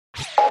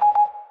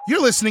You're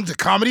listening to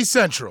Comedy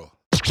Central.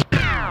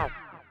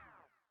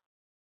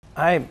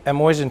 I am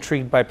always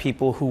intrigued by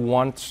people who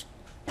want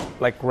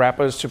like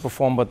rappers to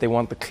perform, but they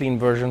want the clean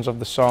versions of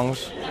the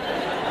songs.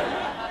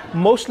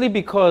 Mostly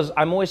because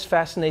I'm always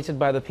fascinated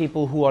by the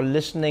people who are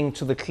listening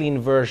to the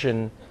clean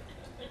version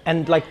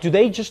and like, do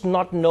they just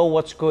not know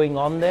what's going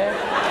on there?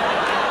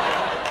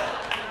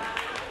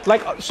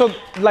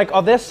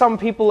 Are there some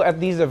people at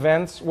these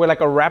events where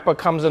like a rapper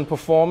comes and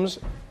performs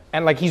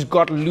and like he's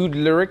got lewd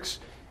lyrics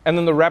and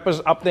then the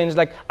rapper's up there and he's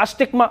like, I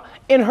stick my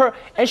in her,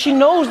 and she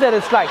knows that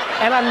it's like,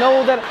 and I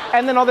know that,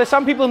 and then there's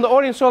some people in the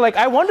audience who are like,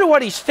 I wonder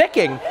what he's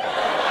sticking.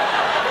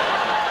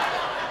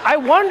 I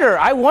wonder,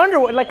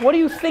 what do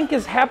you think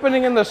is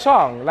happening in the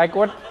song? Like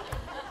what,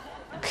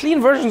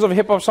 clean versions of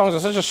hip hop songs are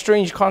such a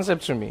strange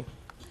concept to me.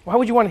 Why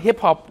would you want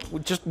hip hop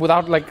just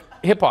without like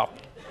hip hop?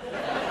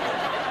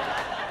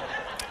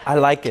 I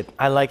like it.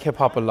 I like hip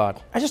hop a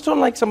lot. I just don't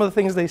like some of the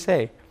things they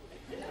say.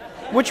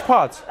 Which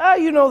parts?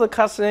 The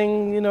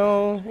cussing,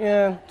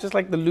 just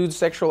like the lewd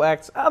sexual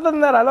acts. Other than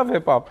that, I love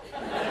hip hop.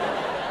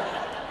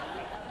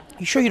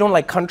 You sure you don't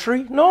like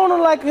country? No, I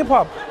don't like hip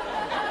hop.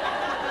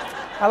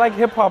 I like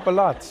hip hop a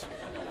lot.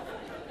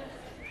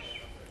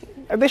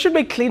 They should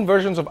make clean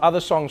versions of other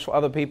songs for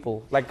other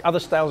people, like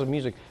other styles of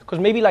music. Because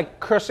maybe like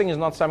cursing is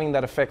not something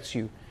that affects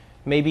you.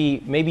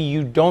 Maybe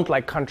you don't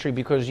like country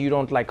because you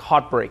don't like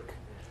heartbreak.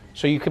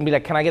 So you can be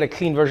like, can I get a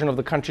clean version of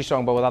the country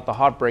song but without the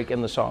heartbreak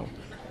in the song?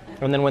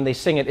 And then when they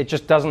sing it, it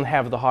just doesn't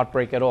have the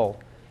heartbreak at all.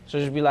 So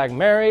just be like,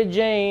 Mary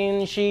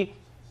Jane,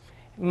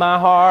 my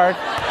heart.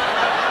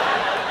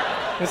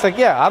 And it's like,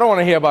 yeah, I don't want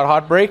to hear about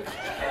heartbreak.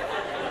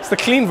 It's the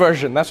clean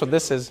version. That's what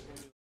this is.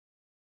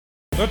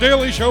 The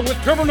Daily Show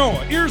with Trevor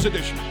Noah, Ears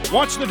Edition.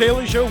 Watch The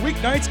Daily Show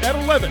weeknights at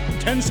 11,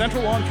 10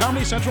 Central on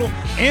Comedy Central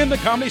and the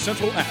Comedy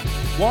Central app.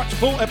 Watch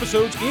full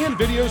episodes and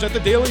videos at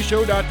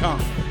thedailyshow.com.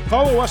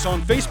 Follow us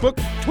on Facebook,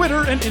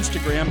 Twitter, and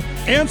Instagram,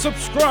 and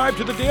subscribe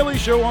to The Daily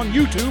Show on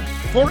YouTube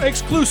for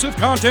exclusive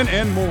content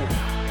and more.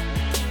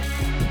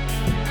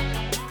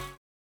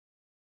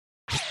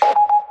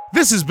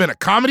 This has been a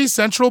Comedy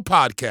Central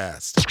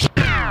podcast.